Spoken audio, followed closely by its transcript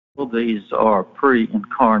these are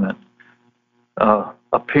pre-incarnate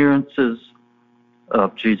appearances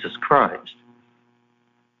of Jesus Christ.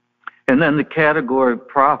 And then the category of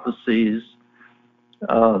prophecies,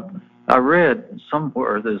 I read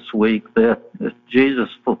somewhere this week that Jesus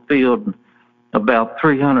fulfilled about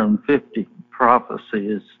 350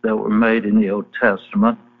 prophecies that were made in the Old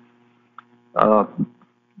Testament.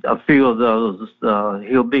 A few of those,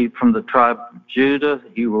 he'll be from the tribe of Judah.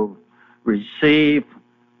 He will receive,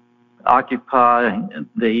 occupy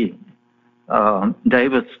the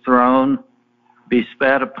David's throne, be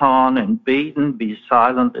spat upon and beaten, be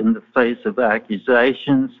silent in the face of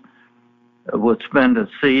accusations, would spend a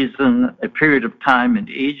period of time in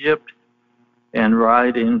Egypt, and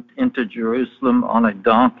ride into Jerusalem on a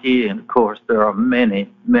donkey. And of course, there are many,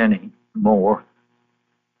 many more.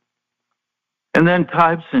 And then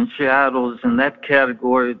types and shadows in that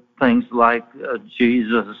category, things like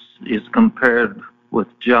Jesus is compared with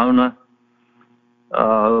Jonah.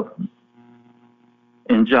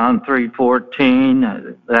 In John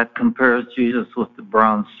 3:14, that compares Jesus with the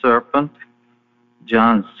bronze serpent.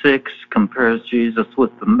 John 6 compares Jesus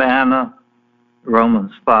with the manna.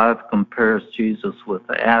 Romans 5 compares Jesus with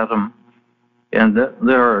Adam. And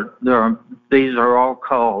these are all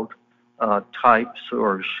called types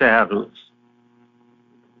or shadows.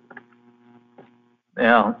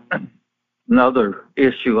 Now, another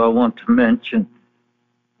issue I want to mention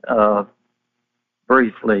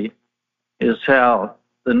briefly is how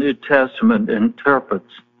the New Testament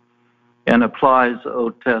interprets and applies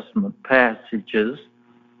Old Testament passages.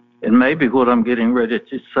 And maybe what I'm getting ready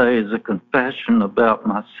to say is a confession about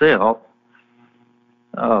myself.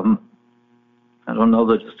 I don't know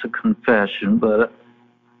that it's a confession, but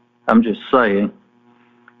I'm just saying.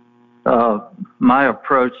 My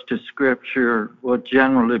approach to Scripture would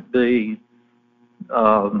generally be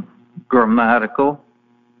grammatical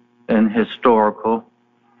and historical.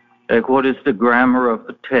 Like, what is the grammar of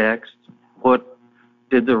the text? What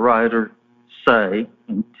did the writer say?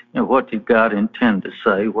 And what did God intend to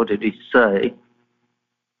say? What did he say?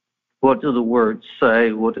 What do the words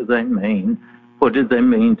say? What do they mean? What did they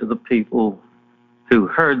mean to the people who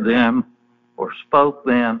heard them or spoke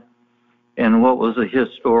them? And what was the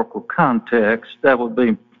historical context? That would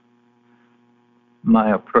be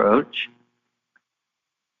my approach.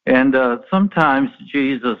 And sometimes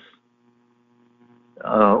Jesus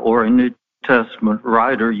or a New Testament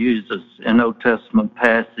writer uses an Old Testament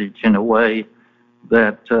passage in a way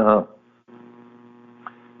that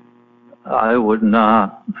I would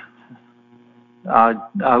not.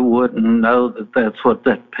 I wouldn't know that that's what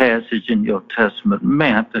that passage in the Old Testament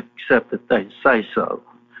meant, except that they say so.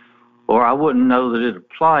 Or I wouldn't know that it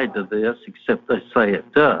applied to this, except they say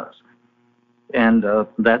it does. And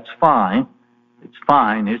that's fine. It's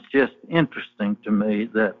fine. It's just interesting to me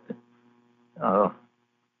that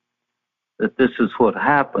that this is what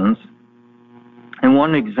happens. And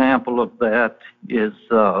one example of that is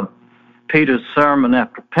Peter's sermon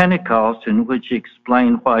after Pentecost, in which he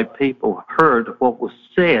explained why people heard what was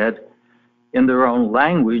said in their own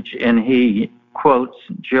language, and he quotes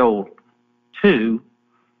Joel 2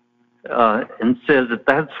 and says that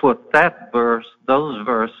that's what those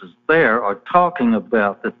verses there are talking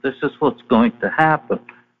about, that this is what's going to happen.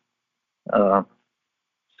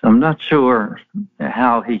 So I'm not sure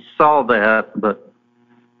how he saw that, but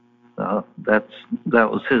that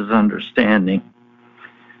was his understanding.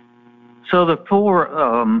 So the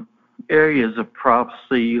four areas of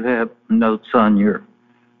prophecy, you have notes on your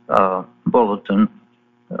bulletin.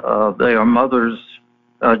 They are mothers.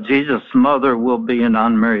 Jesus' mother will be an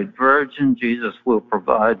unmarried virgin. Jesus will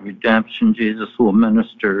provide redemption. Jesus will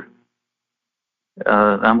minister,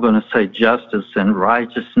 I'm going to say, justice and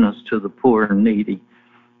righteousness to the poor and needy.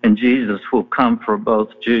 And Jesus will come for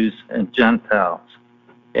both Jews and Gentiles.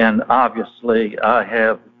 And obviously, I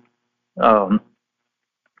have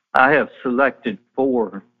selected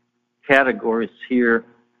four categories here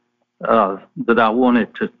that I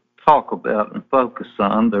wanted to talk about and focus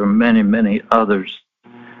on. There are many, many others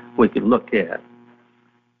we could look at.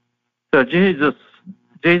 So Jesus'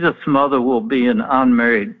 mother will be an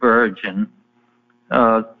unmarried virgin.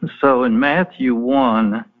 So in Matthew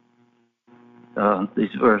 1,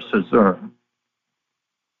 these verses are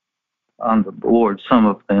on the board, some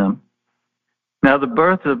of them. Now the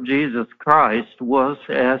birth of Jesus Christ was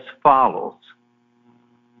as follows.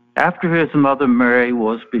 After his mother Mary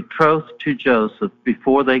was betrothed to Joseph,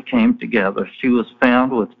 before they came together, she was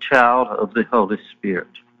found with child of the Holy Spirit.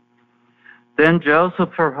 Then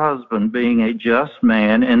Joseph, her husband, being a just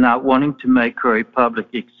man and not wanting to make her a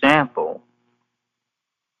public example,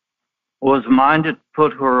 was minded to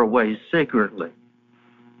put her away secretly.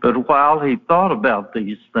 But while he thought about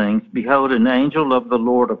these things, behold, an angel of the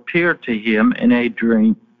Lord appeared to him in a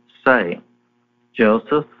dream, saying,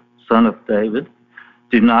 Joseph, son of David,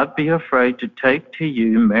 do not be afraid to take to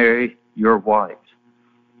you Mary, your wife,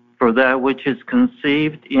 for that which is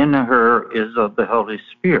conceived in her is of the Holy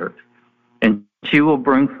Spirit. And she will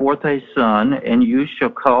bring forth a son, and you shall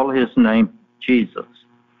call his name Jesus,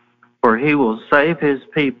 for he will save his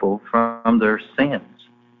people from their sins.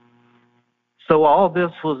 So all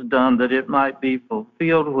this was done that it might be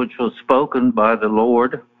fulfilled which was spoken by the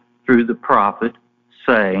Lord through the prophet,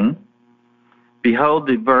 saying, Behold,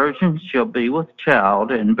 the virgin shall be with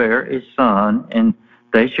child and bear a son, and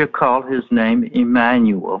they shall call his name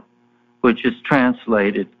Emmanuel, which is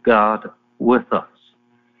translated God with us.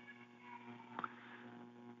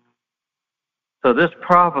 So this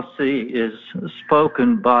prophecy is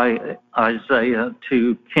spoken by Isaiah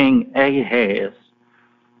to King Ahaz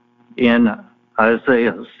in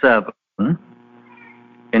Isaiah 7.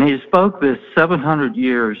 And he spoke this 700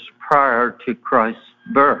 years prior to Christ's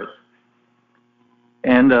birth.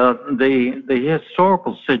 And the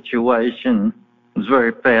historical situation was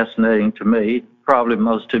very fascinating to me. Probably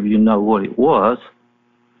most of you know what it was.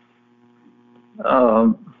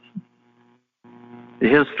 The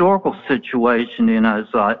historical situation in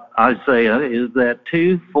Isaiah is that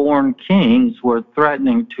two foreign kings were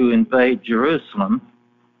threatening to invade Jerusalem.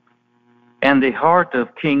 And the heart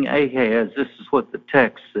of King Ahaz, this is what the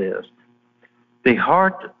text says, the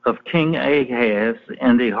heart of King Ahaz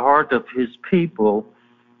and the heart of his people,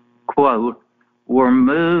 quote, were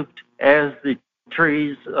moved as the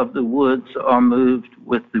trees of the woods are moved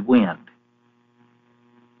with the wind.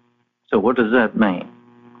 So what does that mean?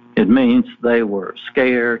 It means they were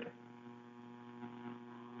scared.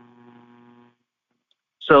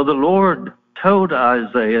 So the Lord told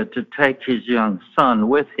Isaiah to take his young son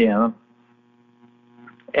with him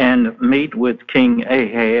and meet with King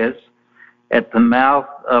Ahaz at the mouth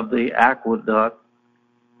of the aqueduct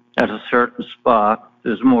at a certain spot.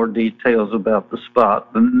 There's more details about the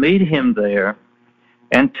spot, but meet him there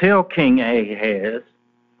and tell King Ahaz,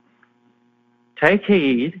 take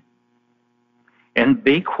heed and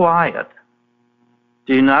be quiet.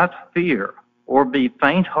 Do not fear or be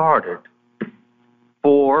faint-hearted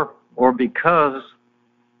for or because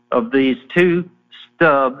of these two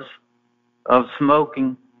stubs of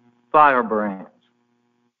smoking firebrands.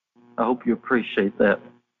 I hope you appreciate that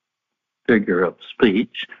figure of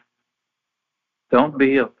speech. Don't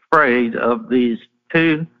be afraid of these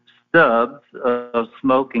two stubs of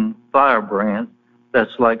smoking firebrands.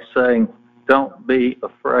 That's like saying, don't be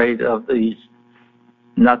afraid of these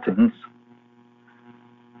nothings.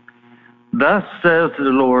 Thus says the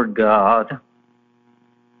Lord God,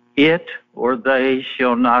 it or they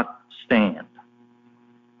shall not stand.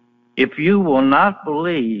 If you will not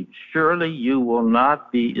believe, surely you will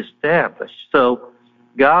not be established. So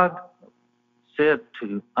God said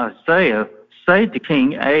to Isaiah, say to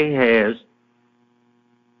King Ahaz,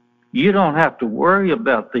 you don't have to worry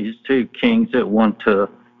about these two kings that want to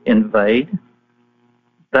invade.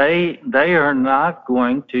 They are not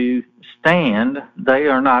going to stand. They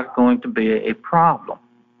are not going to be a problem.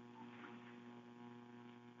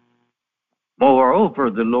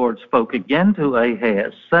 Moreover, the Lord spoke again to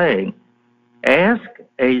Ahaz, saying, ask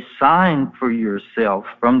a sign for yourself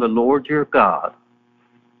from the Lord your God.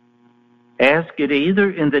 Ask it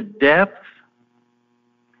either in the depth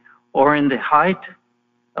or in the height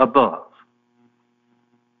above.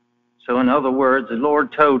 So in other words, the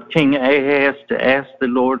Lord told King Ahaz to ask the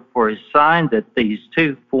Lord for a sign that these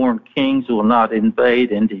two foreign kings will not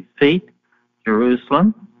invade and defeat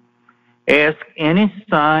Jerusalem. Ask any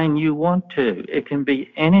sign you want to. It can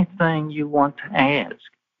be anything you want to ask.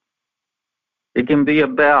 It can be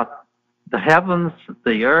about the heavens,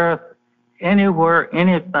 the earth, anywhere,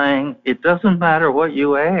 anything. It doesn't matter what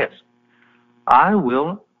you ask. I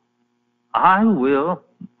will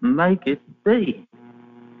make it be.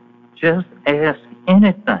 Just ask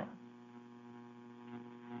anything.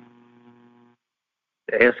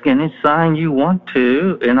 Ask any sign you want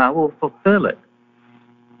to, and I will fulfill it.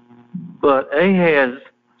 But Ahaz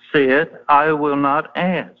said, I will not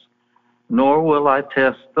ask, nor will I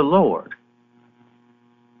test the Lord.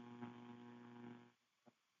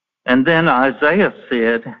 And then Isaiah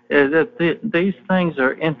said that these things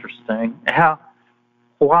are interesting.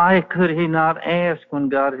 Why could he not ask when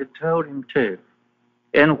God had told him to?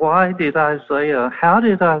 And how did Isaiah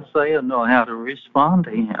know how to respond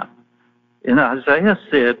to him? And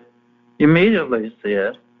Isaiah immediately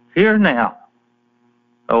said, hear now,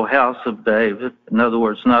 O house of David. In other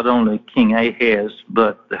words, not only King Ahaz,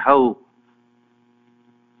 but the whole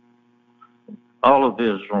all of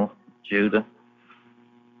Israel, Judah,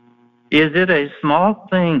 is it a small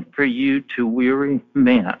thing for you to weary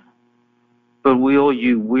men? But will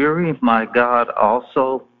you weary my God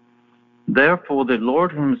also? Therefore the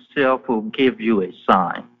Lord himself will give you a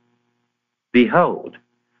sign. Behold,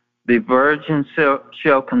 the virgin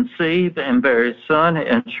shall conceive and bear a son,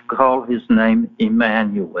 and shall call his name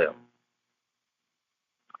Emmanuel.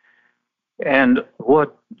 And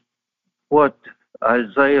what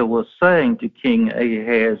Isaiah was saying to King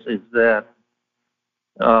Ahaz is that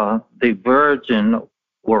the virgin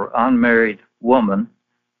or unmarried woman,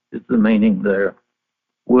 is the meaning there,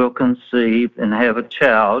 will conceive and have a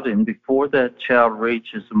child, and before that child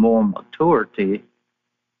reaches more maturity,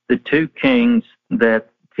 the two kings that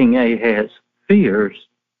King Ahaz fears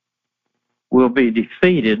will be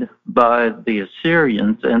defeated by the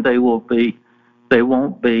Assyrians, and they won't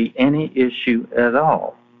be any issue at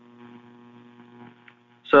all.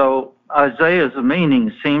 So Isaiah's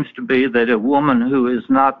meaning seems to be that a woman who is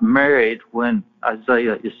not married when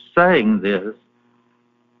Isaiah is saying this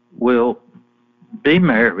will be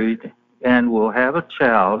married and will have a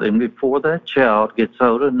child, and before that child gets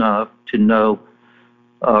old enough to know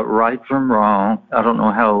right from wrong, I don't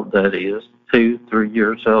know how old that is, 2-3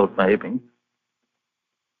 years old maybe,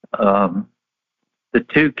 the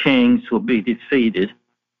two kings will be defeated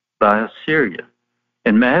by Assyria.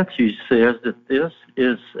 And Matthew says that this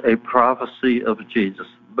is a prophecy of Jesus'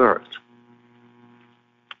 birth.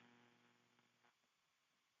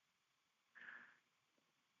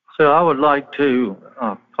 So I would like to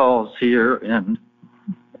pause here and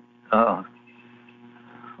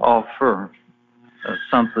offer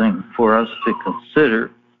something for us to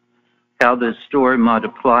consider, how this story might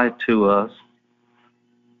apply to us.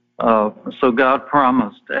 So God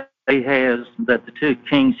promised Ahaz that the two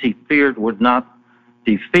kings he feared would not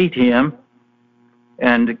defeat him,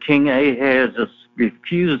 and King Ahaz's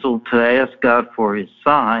refusal to ask God for his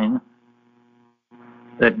sign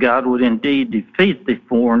that God would indeed defeat the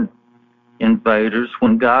foreign invaders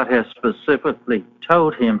when God has specifically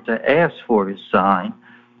told him to ask for his sign,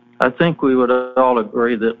 I think we would all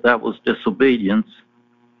agree that that was disobedience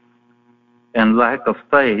and lack of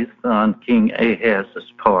faith on King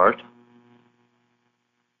Ahaz's part.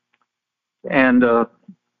 And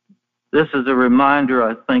this is a reminder,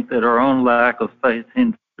 I think, that our own lack of faith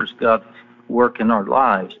hinders God's work in our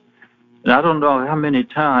lives. And I don't know how many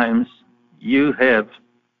times you have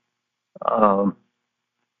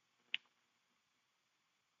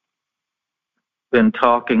been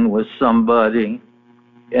talking with somebody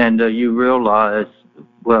and you realize,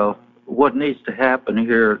 well, what needs to happen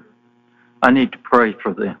here, I need to pray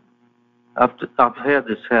for them. I've had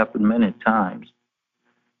this happen many times.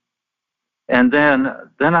 And then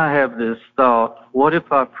I have this thought, what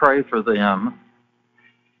if I pray for them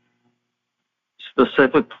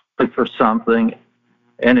specifically for something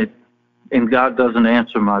and God doesn't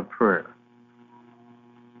answer my prayer?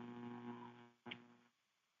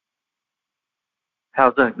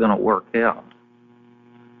 How's that going to work out?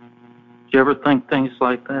 Do you ever think things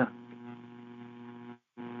like that?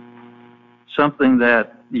 Something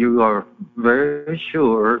that you are very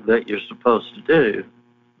sure that you're supposed to do,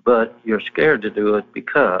 but you're scared to do it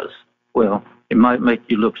because, well, it might make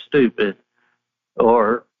you look stupid,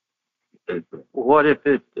 or what if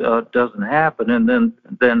it doesn't happen, and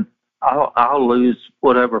then I'll lose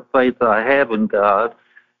whatever faith I have in God,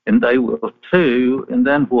 and they will too, and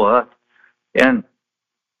then what? And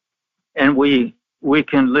we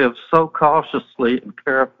can live so cautiously and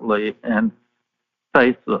carefully and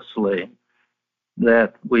faithlessly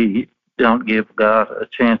that we don't give God a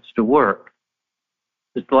chance to work.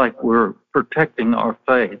 It's like we're protecting our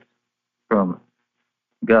faith from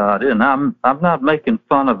God, and I'm not making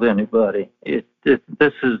fun of anybody.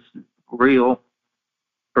 This is real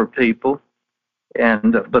for people,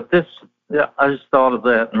 and but this, I just thought of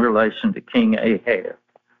that in relation to King Ahaz.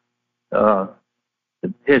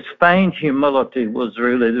 His feigned humility was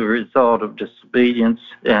really the result of disobedience,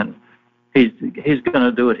 and he's going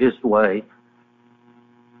to do it his way,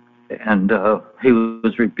 and he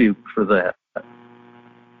was rebuked for that.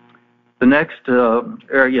 The next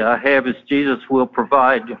area I have is Jesus will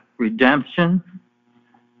provide redemption.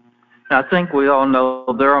 I think we all know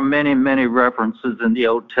there are many, many references in the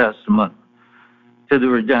Old Testament to the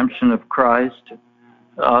redemption of Christ.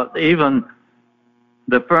 Even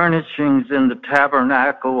the furnishings in the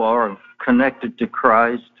tabernacle are connected to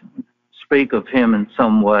Christ, speak of him in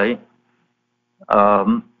some way.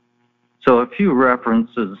 So a few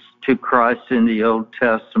references to Christ in the Old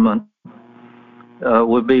Testament.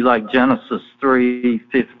 would be like Genesis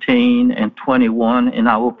 3:15 and 21, and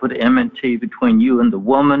I will put enmity between you and the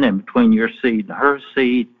woman, and between your seed and her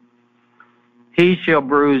seed. He shall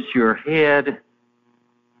bruise your head,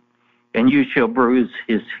 and you shall bruise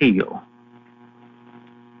his heel.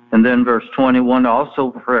 And then verse 21,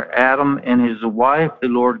 also for Adam and his wife, the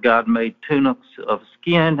Lord God made tunics of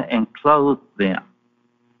skin and clothed them.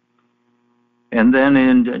 And then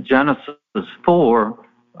in Genesis 4,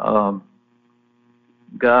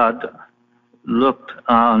 God looked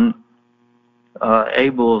on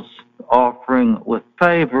Abel's offering with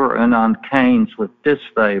favor and on Cain's with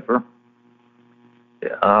disfavor.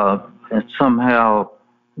 And somehow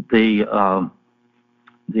the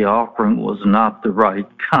offering was not the right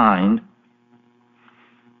kind,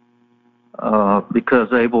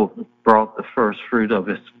 because Abel brought the first fruit of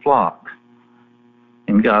his flock,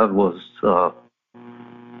 and God was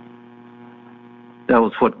that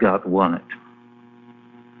was what God wanted.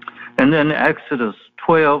 And then Exodus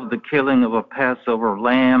 12, the killing of a Passover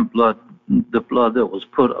lamb, the blood that was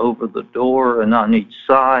put over the door and on each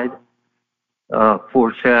side,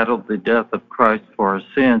 foreshadowed the death of Christ for our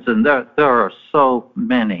sins. And there are so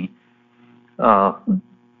many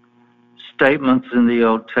statements in the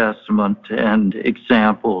Old Testament and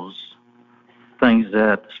examples, things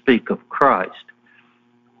that speak of Christ.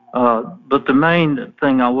 But the main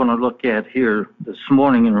thing I want to look at here this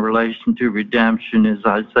morning in relation to redemption is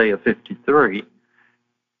Isaiah 53.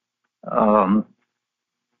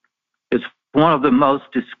 It's one of the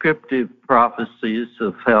most descriptive prophecies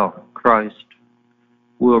of how Christ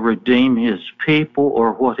will redeem his people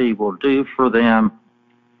or what he will do for them.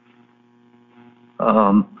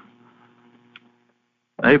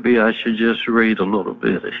 Maybe I should just read a little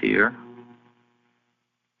bit here.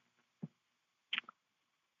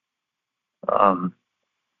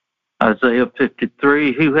 Isaiah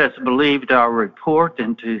 53, who has believed our report,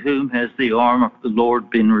 and to whom has the arm of the Lord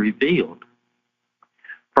been revealed?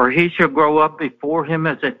 For he shall grow up before him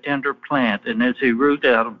as a tender plant, and as a root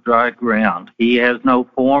out of dry ground. He has no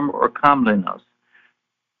form or comeliness.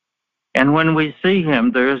 And when we see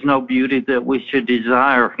him, there is no beauty that we should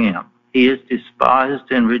desire him. He is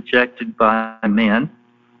despised and rejected by men,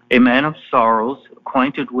 a man of sorrows,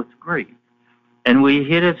 acquainted with grief. And we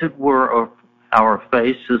hid, as it were, our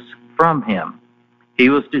faces from him. He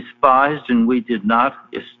was despised, and we did not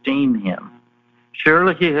esteem him.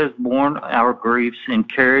 Surely he has borne our griefs and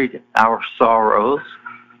carried our sorrows,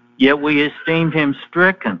 yet we esteemed him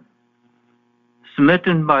stricken,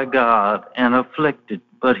 smitten by God, and afflicted.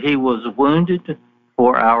 But he was wounded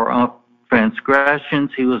for our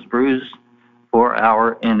transgressions, he was bruised for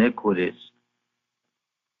our iniquities.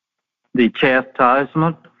 The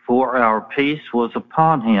chastisement for our peace was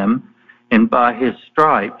upon him, and by his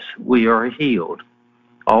stripes we are healed.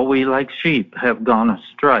 All we like sheep have gone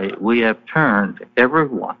astray. We have turned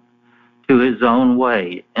everyone to his own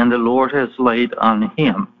way, and the Lord has laid on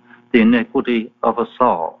him the iniquity of us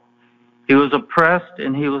all. He was oppressed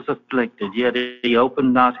and he was afflicted, yet he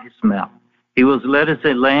opened not his mouth. He was led as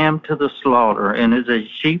a lamb to the slaughter, and as a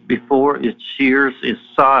sheep before its shears is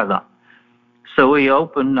silent, so he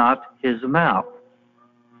opened not his mouth.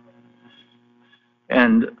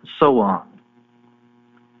 And so on.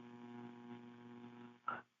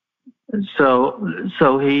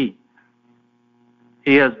 So he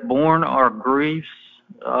has borne our griefs.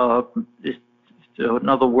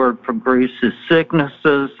 Another word for griefs is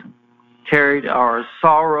sicknesses, carried our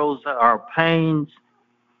sorrows, our pains.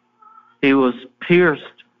 He was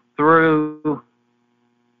pierced through,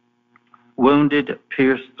 wounded,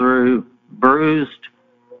 pierced through, bruised,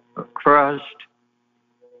 crushed.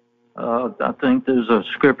 I think there's a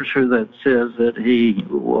scripture that says that he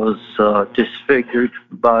was disfigured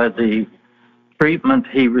by the treatment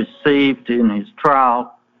he received in his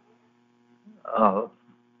trial, to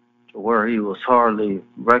where he was hardly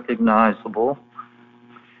recognizable.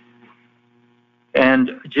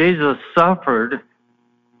 And Jesus suffered,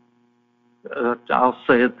 I'll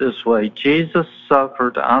say it this way, Jesus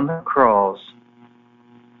suffered on the cross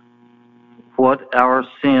what our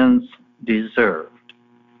sins deserved.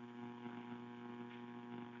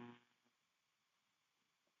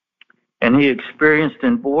 And he experienced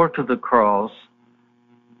and bore to the cross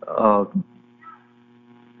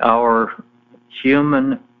our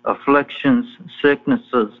human afflictions,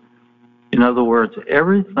 sicknesses. In other words,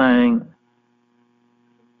 everything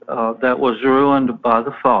that was ruined by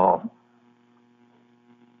the fall,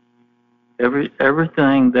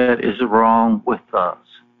 everything that is wrong with us,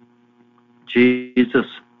 Jesus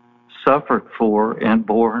suffered for and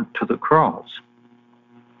bore to the cross.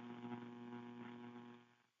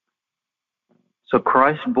 So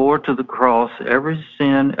Christ bore to the cross every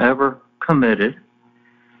sin ever committed.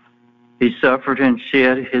 He suffered and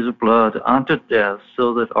shed his blood unto death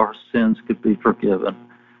so that our sins could be forgiven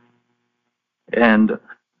and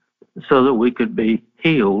so that we could be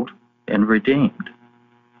healed and redeemed.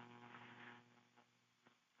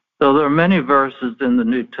 So there are many verses in the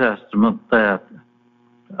New Testament that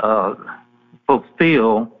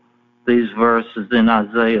fulfill these verses in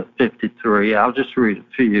Isaiah 53. I'll just read a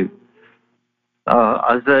few.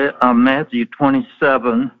 Matthew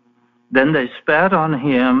 27, then they spat on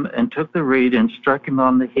him and took the reed and struck him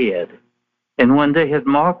on the head. And when they had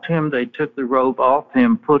mocked him, they took the robe off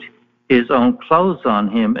him, put his own clothes on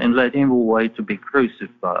him, and led him away to be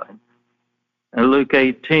crucified. In Luke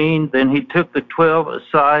 18, then he took the 12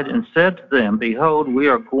 aside and said to them, behold, we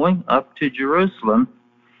are going up to Jerusalem,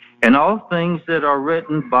 and all things that are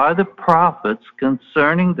written by the prophets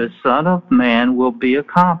concerning the Son of Man will be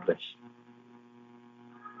accomplished.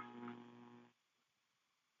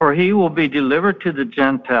 For he will be delivered to the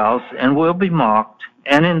Gentiles and will be mocked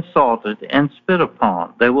and insulted and spit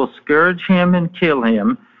upon. They will scourge him and kill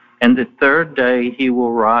him, and the third day he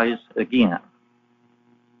will rise again.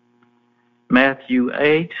 Matthew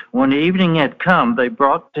 8, when evening had come, they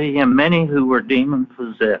brought to him many who were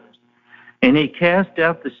demon-possessed. And he cast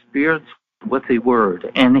out the spirits with a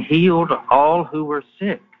word, and healed all who were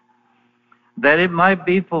sick, that it might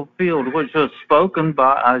be fulfilled which was spoken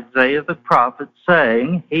by Isaiah the prophet,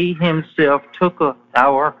 saying, he himself took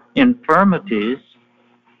our infirmities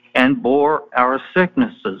and bore our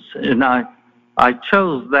sicknesses. And I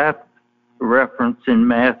chose that reference in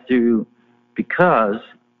Matthew because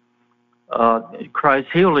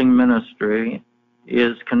Christ's healing ministry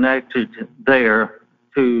is connected there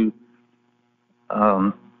to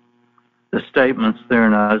the statements there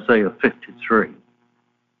in Isaiah 53.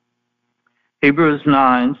 Hebrews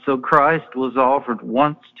 9, so Christ was offered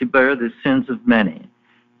once to bear the sins of many.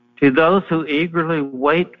 To those who eagerly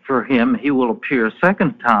wait for him, he will appear a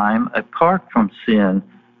second time apart from sin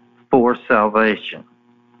for salvation.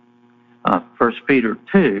 1 Peter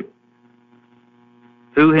 2,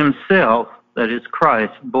 who himself, that is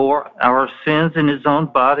Christ, bore our sins in his own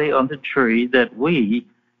body on the tree, that we,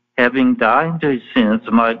 having died to sins,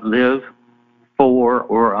 might live for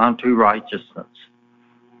or unto righteousness,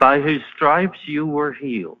 by whose stripes you were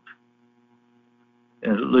healed.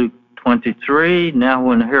 In Luke 23, now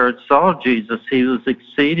when Herod saw Jesus, he was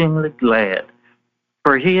exceedingly glad,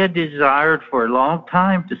 for he had desired for a long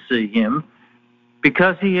time to see him,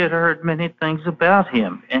 because he had heard many things about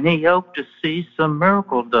him, and he hoped to see some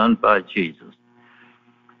miracle done by Jesus.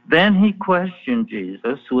 Then he questioned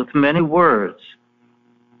Jesus with many words,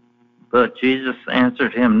 but Jesus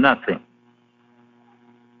answered him nothing.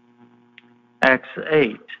 Acts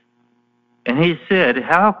 8, and he said,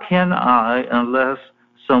 how can I unless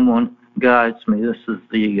someone guides me? This is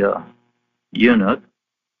the eunuch.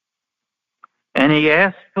 And he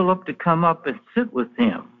asked Philip to come up and sit with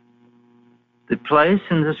him. The place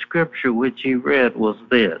in the scripture which he read was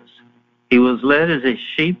this: he was led as a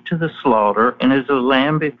sheep to the slaughter, and as a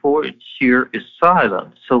lamb before its shear is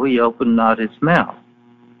silent, so he opened not his mouth.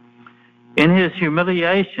 In his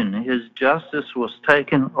humiliation, his justice was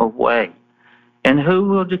taken away. And who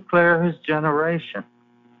will declare his generation?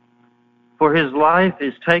 For his life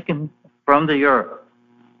is taken from the earth.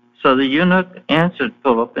 So the eunuch answered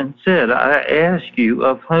Philip and said, I ask you,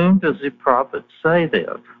 of whom does the prophet say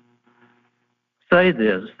this? Say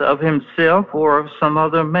this, of himself or of some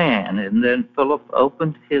other man? And then Philip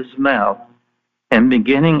opened his mouth, and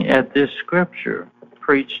beginning at this scripture,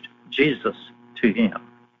 preached Jesus to him.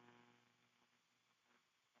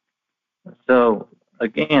 So,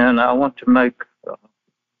 again, I want to make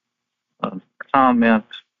a comment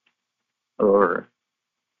or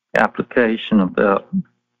application about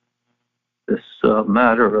this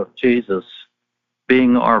matter of Jesus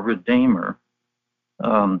being our Redeemer.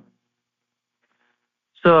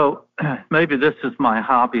 So maybe this is my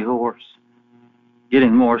hobby horse,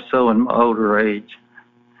 getting more so in my older age.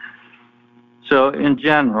 So in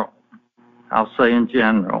general, I'll say in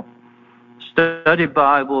general, study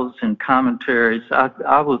Bibles and commentaries. I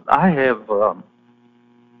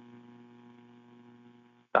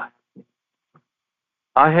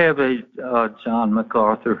have a John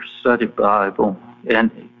MacArthur study Bible,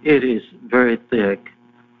 and it is very thick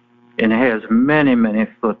and has many, many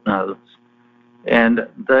footnotes, and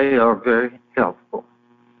they are very helpful.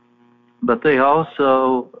 But they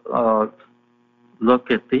also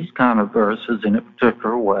look at these kind of verses in a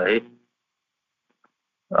particular way,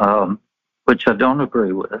 which I don't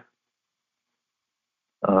agree with.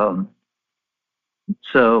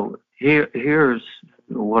 So here's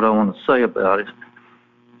what I want to say about it.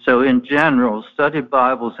 So in general, study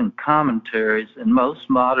Bibles and commentaries and most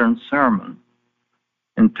modern sermons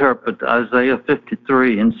interpret Isaiah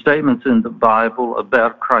 53 and statements in the Bible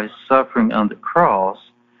about Christ's suffering on the cross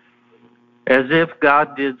as if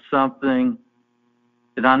God did something,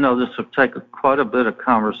 and I know this will take quite a bit of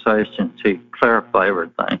conversation to clarify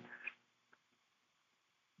everything.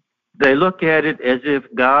 They look at it as if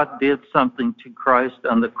God did something to Christ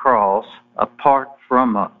on the cross apart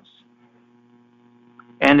from us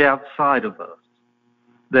and outside of us.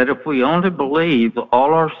 That if we only believe,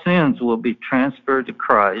 all our sins will be transferred to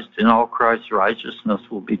Christ and all Christ's righteousness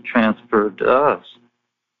will be transferred to us,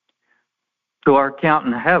 to our account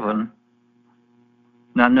in heaven,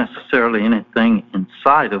 not necessarily anything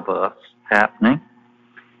inside of us happening,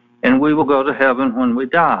 and we will go to heaven when we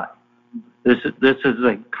die. This is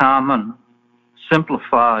a common,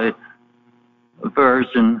 simplified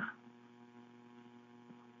version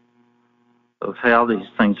of how these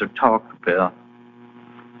things are talked about.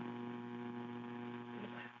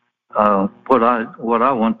 What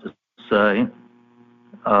I want to say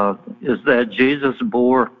is that Jesus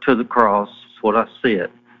bore to the cross, is what I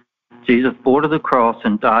said. Jesus bore to the cross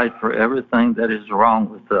and died for everything that is wrong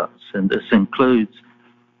with us, and this includes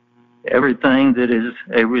everything that is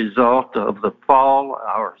a result of the fall,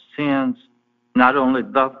 our sins, not only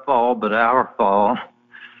the fall, but our fall,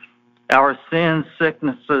 our sins,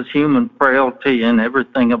 sicknesses, human frailty, and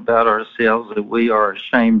everything about ourselves that we are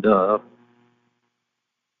ashamed of.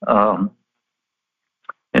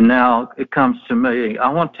 And now it comes to me. I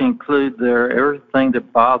want to include there everything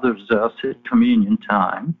that bothers us at communion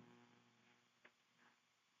time,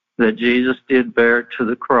 that Jesus did bear to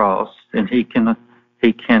the cross, and he can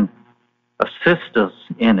assist us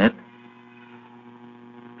in it,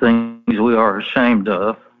 things we are ashamed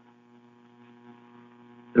of.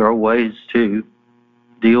 There are ways to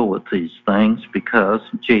deal with these things because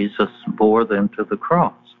Jesus bore them to the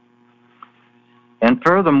cross. And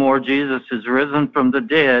furthermore, Jesus is risen from the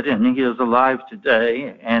dead, and he is alive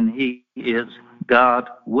today, and he is God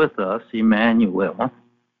with us, Emmanuel,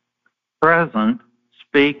 present,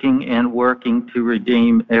 speaking and working to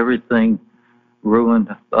redeem everything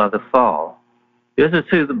ruined by the fall. This is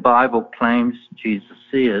who the Bible claims Jesus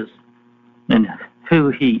is and who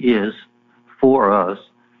he is for us,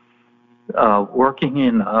 working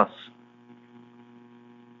in us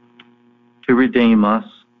to redeem us.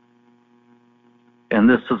 And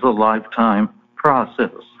this is a lifetime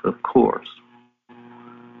process, of course.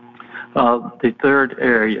 The third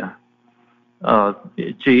area,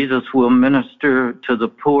 Jesus will minister to the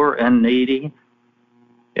poor and needy.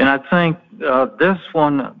 And I think this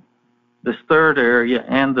third area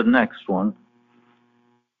and the next one,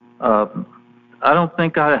 I don't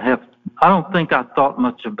think I thought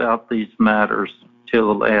much about these matters till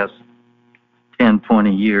the last 10,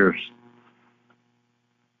 20 years.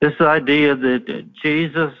 This idea that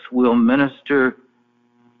Jesus will minister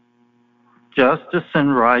justice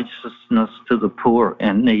and righteousness to the poor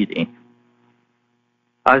and needy.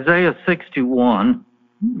 Isaiah 61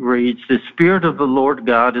 reads, "The Spirit of the Lord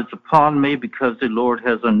God is upon me because the Lord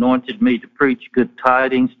has anointed me to preach good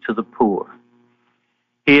tidings to the poor.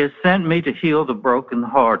 He has sent me to heal the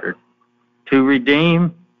brokenhearted,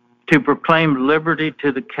 to proclaim liberty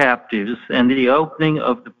to the captives and the opening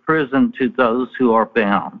of the prison to those who are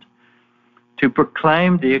bound, to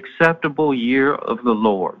proclaim the acceptable year of the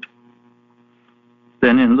Lord."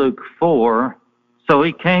 Then in Luke 4, so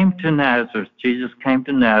he came to Nazareth, Jesus came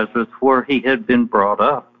to Nazareth where he had been brought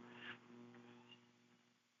up.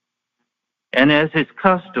 And as his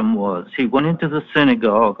custom was, he went into the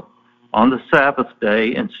synagogue on the Sabbath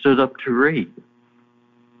day and stood up to read.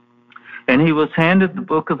 And he was handed the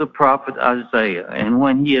book of the prophet Isaiah. And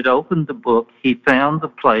when he had opened the book, he found the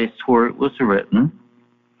place where it was written,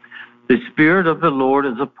 "The Spirit of the Lord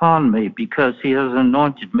is upon me, because he has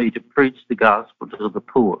anointed me to preach the gospel to the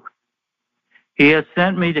poor. He has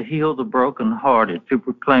sent me to heal the brokenhearted, to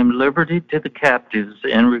proclaim liberty to the captives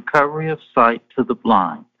and recovery of sight to the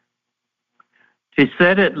blind, to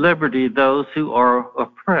set at liberty those who are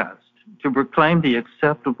oppressed, to proclaim the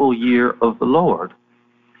acceptable year of the Lord."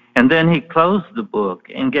 And then he closed the book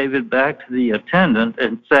and gave it back to the attendant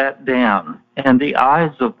and sat down. And the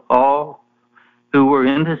eyes of all who were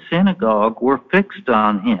in the synagogue were fixed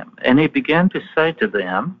on him. And he began to say to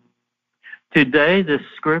them, "Today this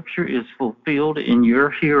scripture is fulfilled in your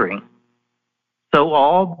hearing." So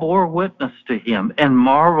all bore witness to him and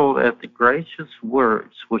marveled at the gracious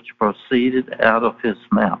words which proceeded out of his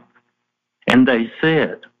mouth. And they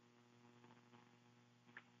said,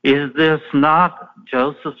 "Is this not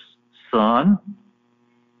Joseph's son?"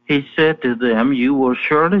 He said to them, "You will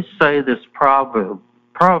surely say this proverb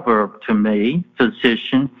to me,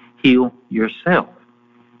 physician, heal yourself.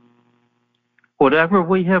 Whatever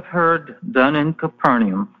we have heard done in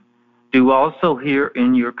Capernaum, do also here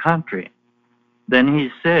in your country." Then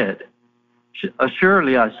he said,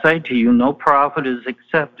 "Surely I say to you, no prophet is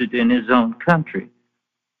accepted in his own country.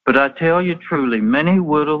 But I tell you truly, many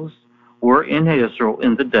widows were in Israel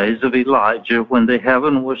in the days of Elijah, when the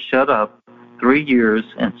heaven was shut up 3 years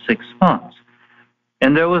and 6 months.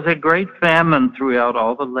 And there was a great famine throughout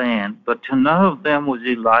all the land, but to none of them was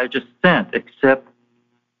Elijah sent, except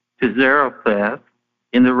to Zarephath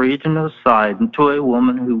in the region of Sidon, to a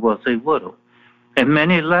woman who was a widow. And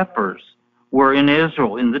many lepers were in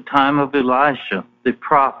Israel in the time of Elisha the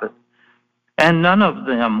prophet, and none of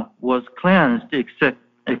them was cleansed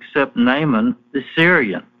except Naaman the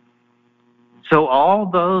Syrian." So all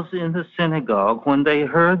those in the synagogue, when they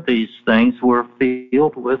heard these things, were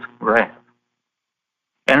filled with wrath,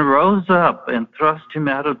 and rose up and thrust him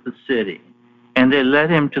out of the city. And they led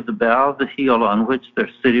him to the bow of the hill on which their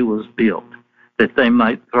city was built, that they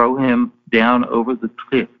might throw him down over the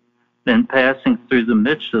cliff. Then passing through the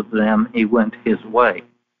midst of them, he went his way.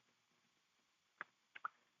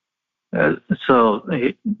 So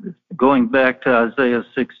going back to Isaiah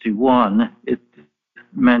 61, it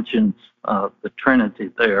mentions the Trinity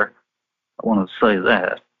there. I want to say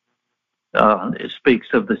that. It speaks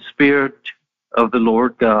of the Spirit of the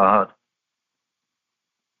Lord God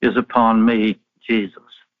is upon me, Jesus,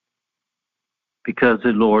 because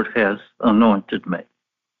the Lord has anointed me.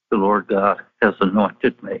 The Lord God has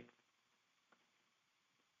anointed me.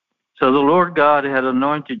 So the Lord God had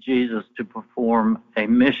anointed Jesus to perform a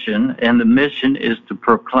mission, and the mission is to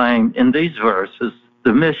proclaim, in these verses,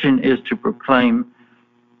 the mission is to proclaim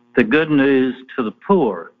the good news to the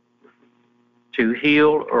poor, to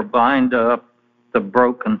heal or bind up the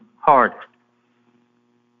brokenhearted.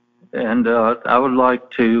 And I would like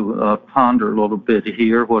to ponder a little bit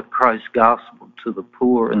here what Christ's gospel to the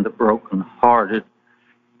poor and the brokenhearted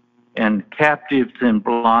and captives and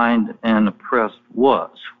blind and oppressed was.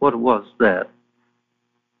 What was that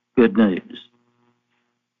good news?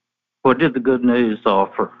 What did the good news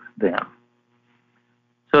offer them?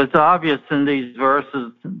 So it's obvious in these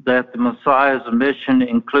verses that the Messiah's mission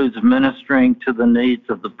includes ministering to the needs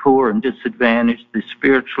of the poor and disadvantaged, the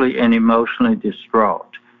spiritually and emotionally distraught.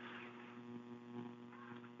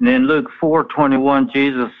 And in Luke 4:21,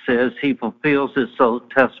 Jesus says he fulfills this Old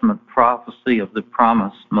Testament prophecy of the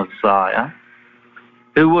promised Messiah,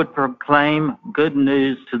 who would proclaim good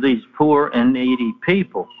news to these poor and needy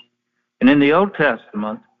people. And in the Old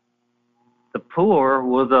Testament, the poor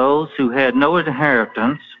were those who had no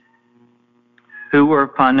inheritance, who were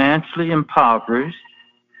financially impoverished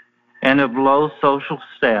and of low social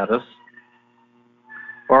status,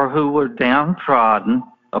 or who were downtrodden,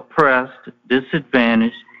 oppressed,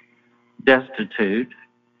 disadvantaged, destitute.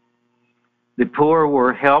 The poor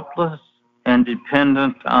were helpless and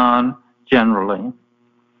dependent on, generally,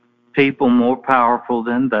 people more powerful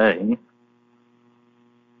than they.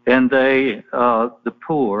 And they, the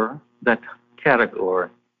poor, that category,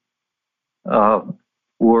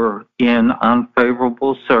 were in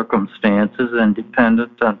unfavorable circumstances and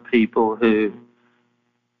dependent on people who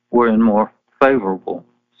were in more favorable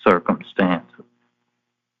circumstances.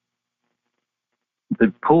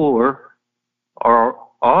 The poor are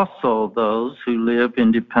also those who live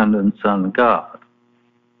in dependence on God.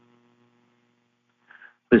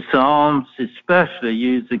 The Psalms especially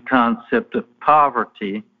use the concept of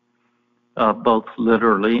poverty, both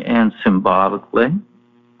literally and symbolically,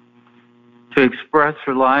 to express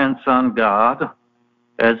reliance on God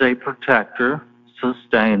as a protector,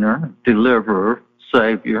 sustainer, deliverer,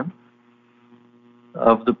 savior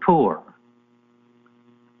of the poor.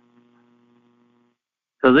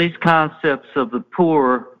 So these concepts of the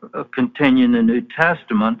poor continue in the New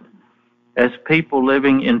Testament as people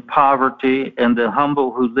living in poverty, and the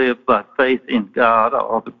humble who live by faith in God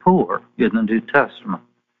are the poor in the New Testament.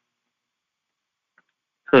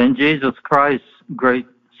 So in Jesus Christ's great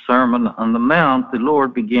Sermon on the Mount, the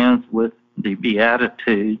Lord begins with the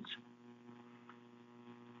Beatitudes,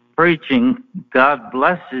 preaching, "God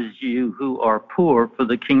blesses you who are poor, for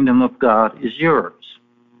the kingdom of God is yours."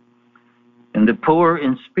 And the poor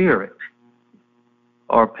in spirit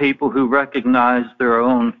are people who recognize their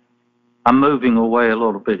own. I'm moving away a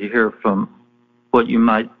little bit here from what you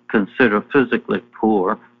might consider physically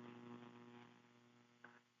poor.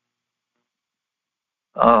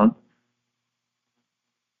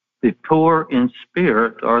 The poor in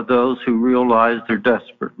spirit are those who realize their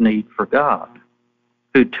desperate need for God,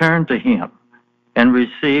 who turn to Him and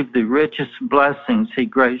receive the richest blessings he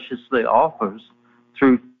graciously offers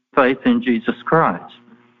through faith in Jesus Christ.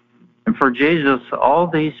 And for Jesus, all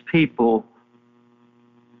these people,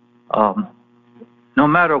 no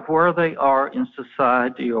matter where they are in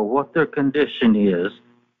society or what their condition is,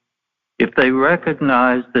 if they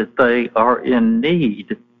recognize that they are in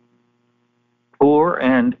need, poor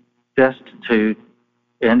and destitute,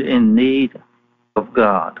 and in need of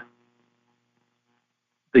God,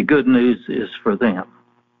 the good news is for them.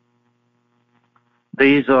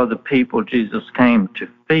 These are the people Jesus came to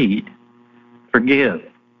feed, forgive,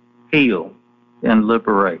 heal, and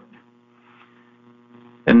liberate.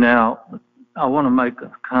 And now I want to make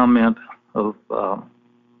a comment of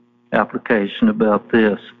application about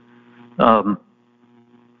this. I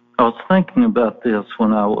was thinking about this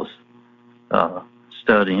when I was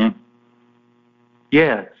studying.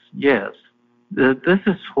 Yes. This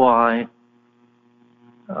is why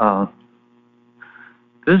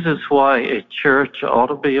a church ought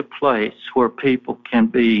to be a place where people can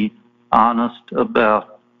be honest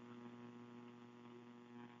about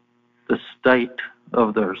the state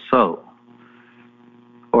of their soul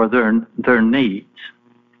or their needs.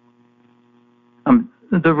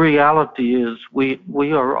 The reality is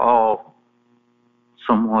we are all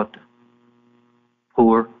somewhat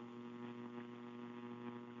poor,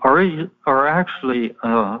 or actually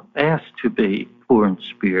asked to be poor in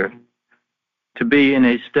spirit, to be in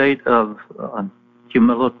a state of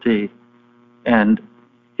humility and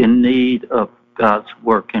in need of God's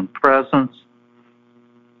work and presence.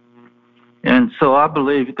 And so I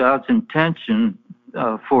believe God's intention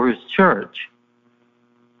for his church,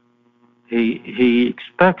 he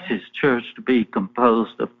expects his church to be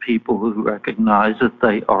composed of people who recognize that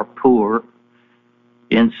they are poor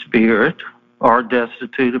in spirit or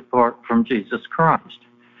destitute apart from Jesus Christ.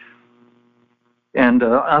 And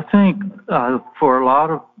I think for a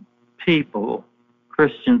lot of people,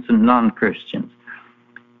 Christians and non-Christians,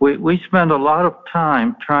 we spend a lot of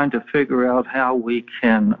time trying to figure out how we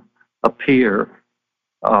can appear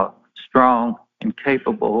strong and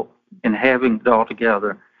capable in having it all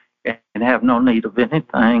together and have no need of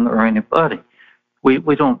anything or anybody. We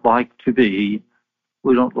don't like to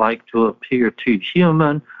appear too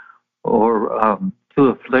human or too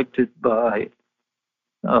afflicted by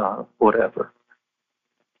whatever.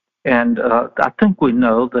 And I think we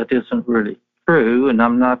know that isn't really true, and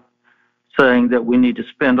I'm not saying that we need to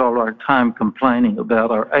spend all our time complaining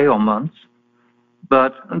about our ailments,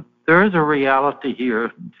 but there is a reality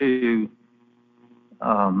here to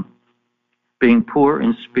being poor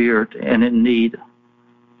in spirit and in need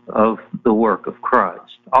of the work of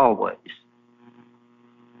Christ, always.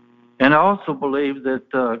 And I also believe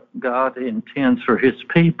that God intends for his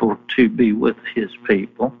people to be with his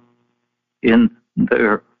people in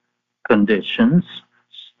their conditions,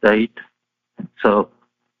 state. So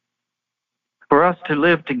for us to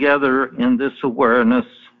live together in this awareness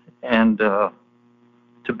and to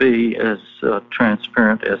be as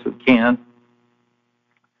transparent as we can,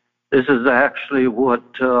 this is actually what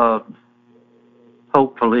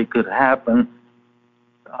hopefully could happen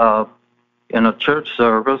in a church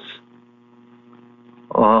service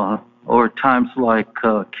or times like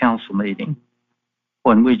council meeting,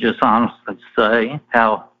 when we just honestly say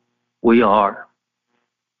how we are.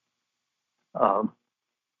 Don't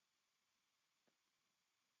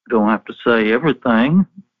have to say everything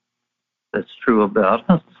that's true about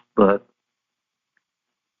us, but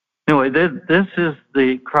anyway, this is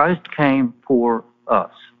Christ came for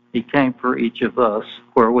us. He came for each of us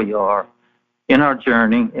where we are in our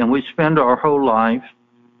journey, and we spend our whole life.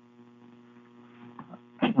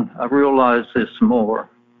 I realize this more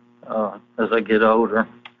as I get older.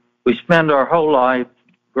 We spend our whole life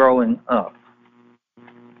growing up,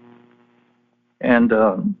 and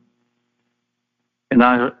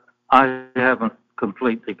I haven't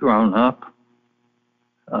completely grown up,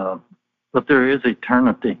 but there is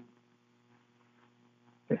eternity.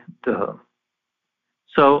 And,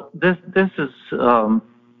 so this is the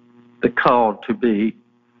call to be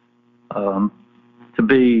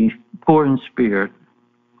poor in spirit,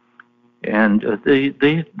 and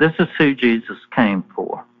this is who Jesus came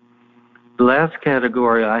for. The last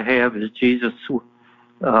category I have is Jesus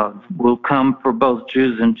will come for both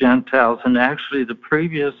Jews and Gentiles, and actually the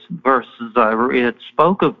previous verses I read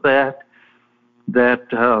spoke of that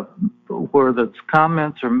where the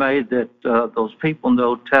comments are made that those people in the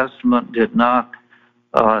Old Testament did not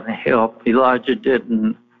help. Elisha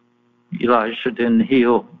didn't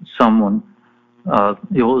heal someone.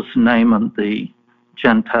 It was Naaman the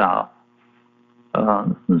Gentile.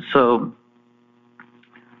 So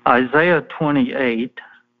Isaiah 28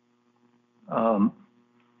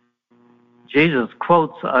 Jesus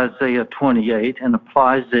quotes Isaiah 28 and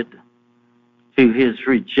applies it to his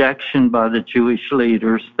rejection by the Jewish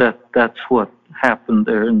leaders. That's what happened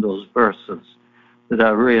there in those verses that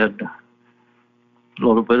I read a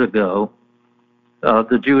little bit ago.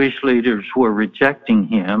 The Jewish leaders were rejecting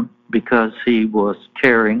him because he was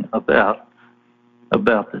caring about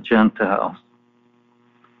the Gentiles.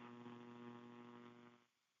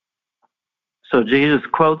 So Jesus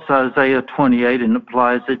quotes Isaiah 28 and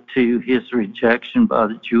applies it to his rejection by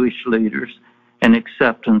the Jewish leaders and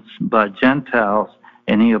acceptance by Gentiles,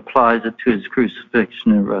 and he applies it to his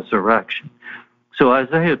crucifixion and resurrection. So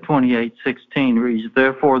Isaiah 28:16 reads,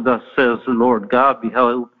 "Therefore thus says the Lord God,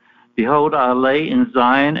 Behold, I lay in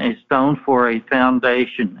Zion a stone for a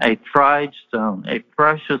foundation, a tried stone, a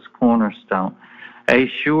precious cornerstone, a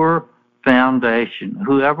sure foundation.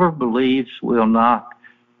 Whoever believes will not,"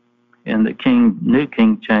 and the New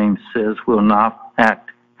King James says, "will not act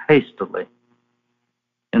hastily."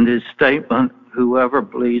 And this statement, "whoever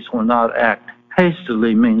believes will not act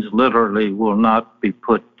hastily," means literally will not be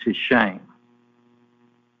put to shame.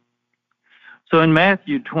 So in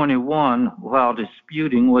Matthew 21, while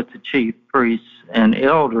disputing with the chief priests and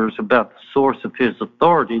elders about the source of his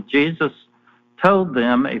authority, Jesus told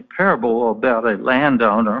them a parable about a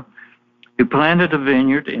landowner who planted a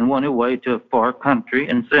vineyard and went away to a far country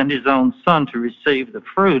and sent his own son to receive the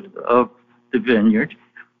fruit of the vineyard.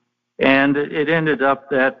 And it ended up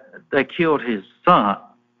that they killed his son.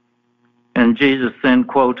 And Jesus then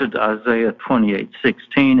quoted Isaiah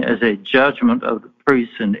 28:16 as a judgment of the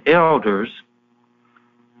priests and elders.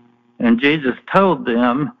 And Jesus told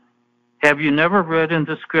them, "Have you never read in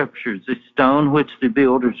the scriptures, the stone which the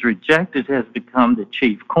builders rejected has become the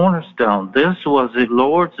chief cornerstone? This was the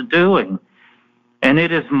Lord's doing, and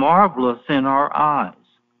it is marvelous in our eyes."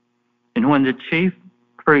 And when the chief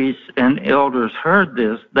priests and elders heard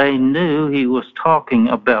this, they knew he was talking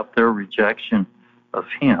about their rejection of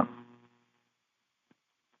him.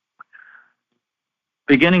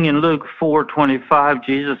 Beginning in Luke 4:25,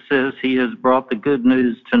 Jesus says he has brought the good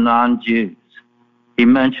news to non-Jews. He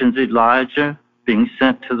mentions Elijah being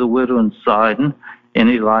sent to the widow in Sidon, and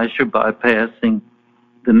Elisha bypassing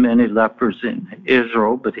the many lepers in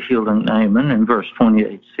Israel, but healing Naaman. And verse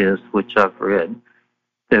 28 says, which I've read,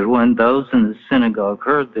 that when those in the synagogue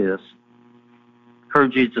heard Jesus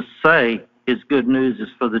say, his good news is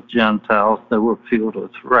for the Gentiles, they were filled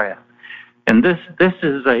with wrath. And this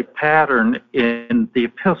is a pattern in the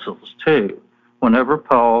epistles too. Whenever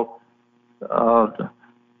Paul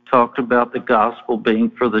talked about the gospel being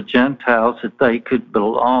for the Gentiles, that they could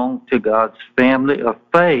belong to God's family of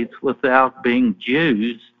faith without being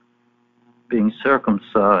Jews, being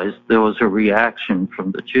circumcised, there was a reaction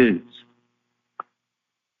from the Jews.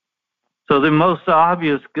 So the most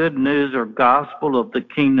obvious good news or gospel of the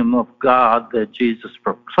kingdom of God that Jesus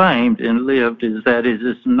proclaimed and lived is that it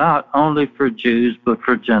is not only for Jews but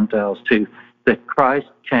for Gentiles too, that Christ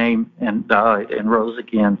came and died and rose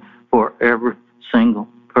again for every single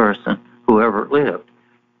person who ever lived.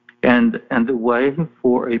 And the way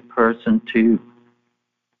for a person to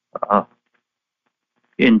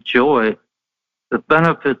enjoy the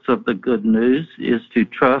benefits of the good news is to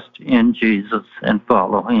trust in Jesus and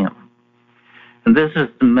follow him. And this is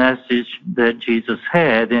the message that Jesus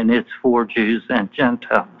had, and it's for Jews and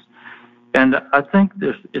Gentiles. And I think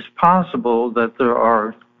it's possible that there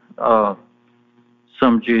are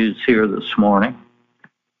some Jews here this morning,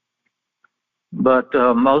 but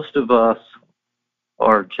most of us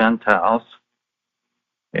are Gentiles.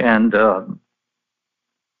 And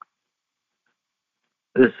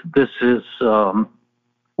this is,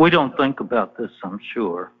 we don't think about this, I'm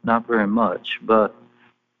sure, not very much, but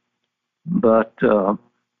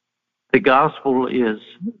the gospel is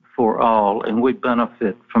for all, and we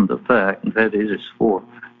benefit from the fact that it is for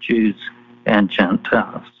Jews and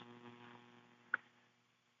Gentiles.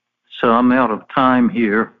 So I'm out of time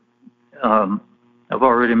here. I've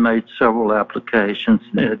already made several applications.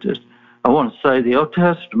 I want to say the Old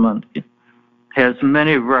Testament has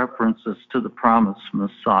many references to the promised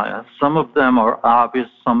Messiah. Some of them are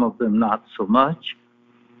obvious, some of them not so much.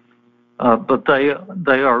 But they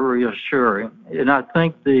are reassuring, and I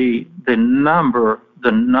think the number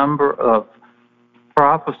of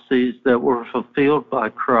prophecies that were fulfilled by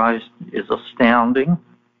Christ is astounding.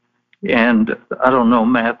 And I don't know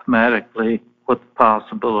mathematically what the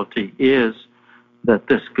possibility is that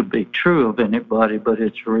this could be true of anybody, but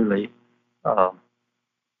it's really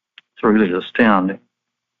astounding.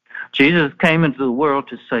 Jesus came into the world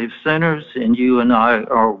to save sinners, and you and I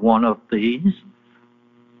are one of these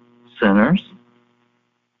sinners.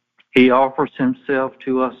 He offers himself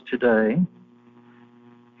to us today.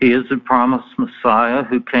 He is the promised Messiah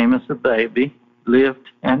who came as a baby, lived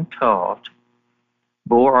and taught,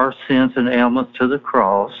 bore our sins and ailments to the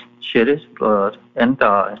cross, shed his blood, and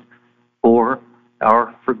died for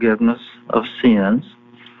our forgiveness of sins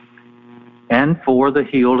and for the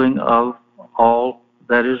healing of all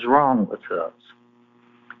that is wrong with us.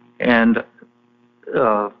 And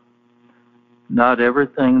not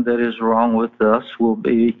everything that is wrong with us will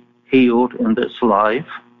be healed in this life,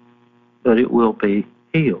 but it will be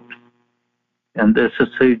healed. And this is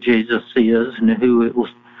who Jesus is and who it was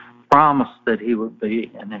promised that he would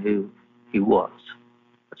be and who he was.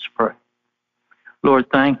 Let's pray. Lord,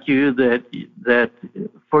 thank you that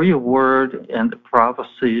for your word and the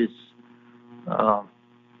prophecies of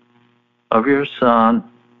your Son,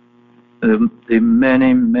 the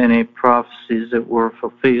many, many prophecies that were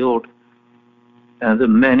fulfilled, and the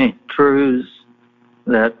many truths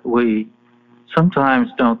that we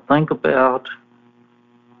sometimes don't think about,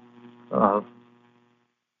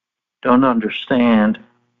 don't understand,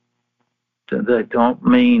 that don't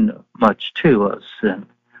mean much to us. And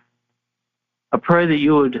I pray that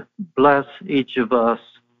you would bless each of us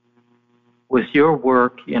with your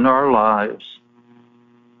work in our lives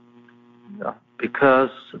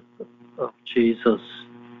because of Jesus,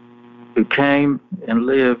 who came and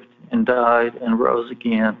lived and died and rose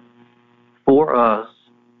again for us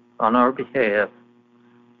on our behalf.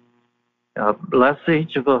 Bless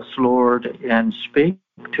each of us, Lord, and speak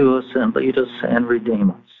to us and lead us and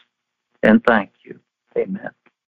redeem us. And thank you. Amen.